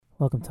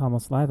Welcome to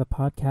Almost Live, a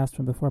podcast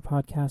from before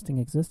podcasting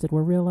existed,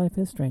 where real life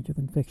is stranger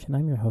than fiction.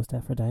 I'm your host,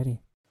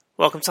 Aphrodite.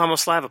 Welcome to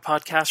Almost Live, a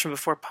podcast from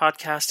before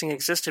podcasting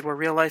existed, where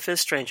real life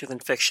is stranger than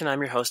fiction. I'm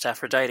your host,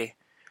 Aphrodite.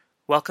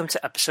 Welcome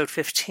to episode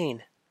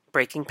 15,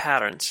 Breaking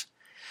Patterns.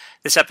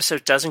 This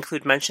episode does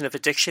include mention of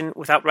addiction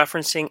without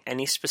referencing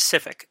any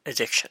specific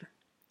addiction.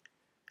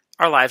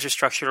 Our lives are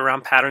structured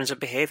around patterns of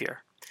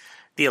behavior.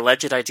 The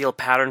alleged ideal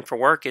pattern for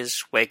work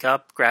is wake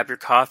up, grab your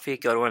coffee,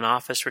 go to an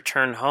office,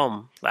 return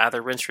home,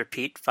 lather, rinse,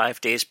 repeat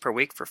 5 days per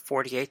week for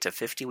 48 to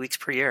 50 weeks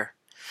per year.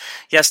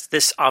 Yes,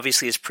 this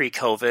obviously is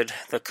pre-COVID.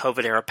 The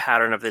COVID-era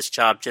pattern of this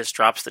job just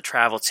drops the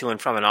travel to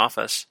and from an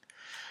office.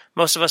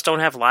 Most of us don't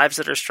have lives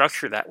that are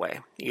structured that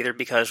way, either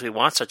because we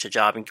want such a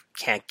job and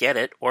can't get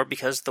it, or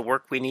because the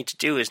work we need to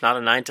do is not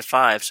a 9 to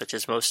 5, such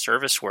as most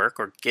service work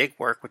or gig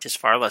work, which is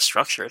far less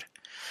structured.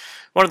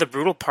 One of the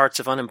brutal parts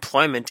of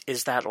unemployment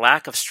is that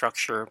lack of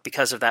structure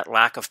because of that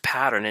lack of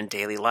pattern in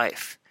daily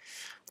life.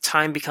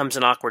 Time becomes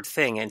an awkward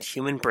thing, and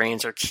human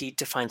brains are keyed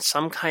to find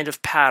some kind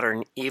of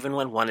pattern even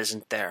when one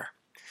isn't there.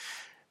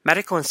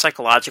 Medical and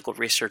psychological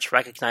research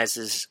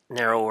recognizes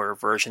narrower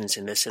versions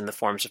in the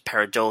forms of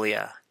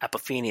pareidolia,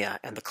 apophenia,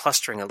 and the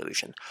clustering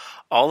illusion,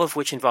 all of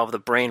which involve the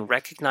brain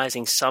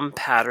recognizing some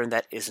pattern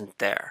that isn't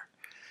there.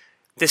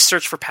 This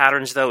search for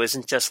patterns, though,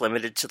 isn't just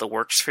limited to the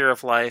work sphere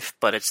of life,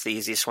 but it's the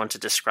easiest one to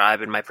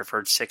describe in my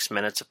preferred 6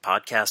 minutes of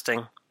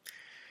podcasting.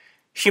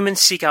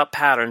 Humans seek out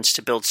patterns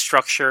to build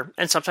structure,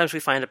 and sometimes we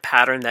find a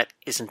pattern that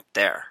isn't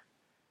there.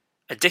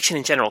 Addiction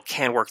in general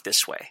can work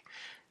this way.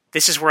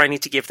 This is where I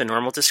need to give the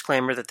normal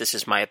disclaimer that this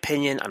is my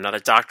opinion. I'm not a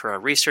doctor or a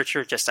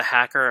researcher, just a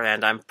hacker,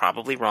 and I'm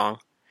probably wrong.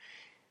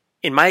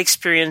 In my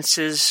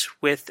experiences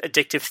with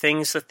addictive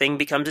things, the thing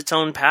becomes its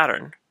own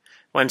pattern.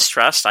 When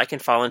stressed, I can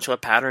fall into a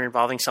pattern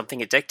involving something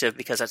addictive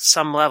because at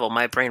some level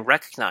my brain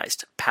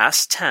recognized,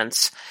 past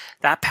tense,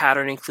 that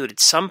pattern included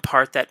some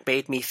part that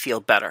made me feel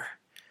better.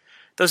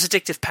 Those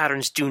addictive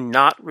patterns do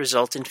not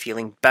result in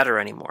feeling better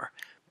anymore,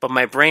 but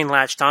my brain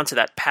latched onto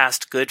that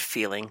past good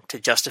feeling to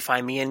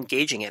justify me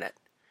engaging in it.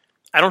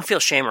 I don't feel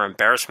shame or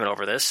embarrassment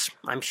over this.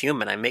 I'm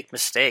human, I make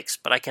mistakes,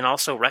 but I can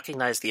also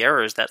recognize the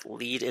errors that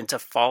lead into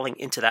falling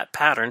into that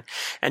pattern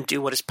and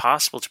do what is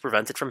possible to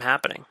prevent it from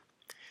happening.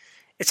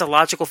 It's a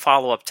logical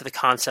follow-up to the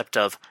concept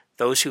of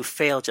those who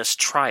fail just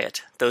try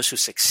it, those who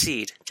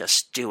succeed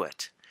just do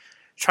it.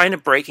 Trying to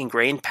break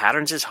ingrained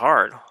patterns is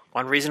hard.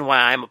 One reason why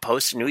I'm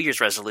opposed to New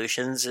Year's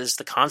resolutions is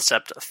the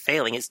concept of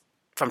failing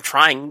from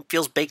trying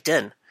feels baked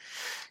in.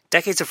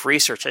 Decades of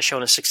research has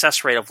shown a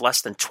success rate of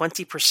less than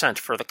 20%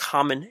 for the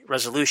common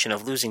resolution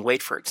of losing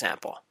weight, for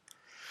example.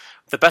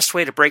 The best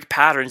way to break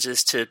patterns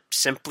is to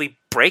simply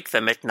break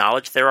them,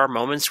 acknowledge there are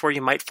moments where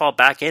you might fall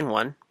back in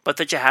one, but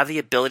that you have the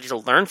ability to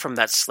learn from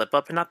that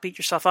slip-up and not beat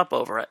yourself up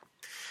over it.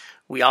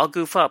 We all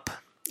goof up.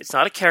 It's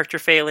not a character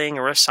failing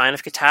or a sign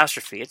of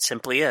catastrophe, it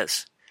simply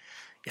is.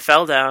 You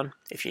fell down.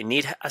 If you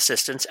need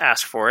assistance,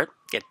 ask for it.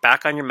 Get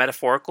back on your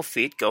metaphorical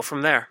feet, go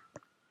from there.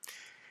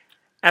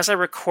 As I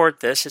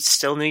record this, it's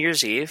still New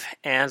Year's Eve,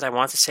 and I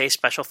want to say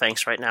special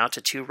thanks right now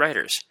to 2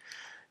 writers.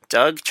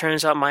 Doug,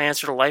 turns out my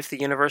answer to life, the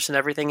universe, and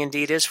everything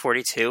indeed is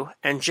 42.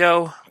 And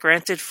Joe,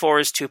 granted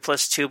 4 is 2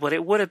 plus 2, but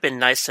it would have been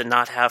nice to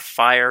not have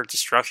fire,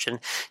 destruction,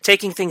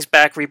 taking things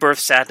back, rebirth,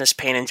 sadness,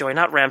 pain, and joy,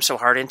 not ram so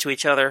hard into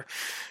each other.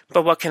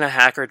 But what can a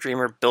hacker,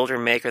 dreamer, builder,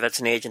 maker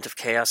that's an agent of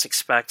chaos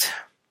expect?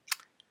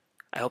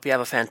 I hope you have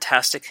a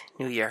fantastic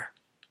new year.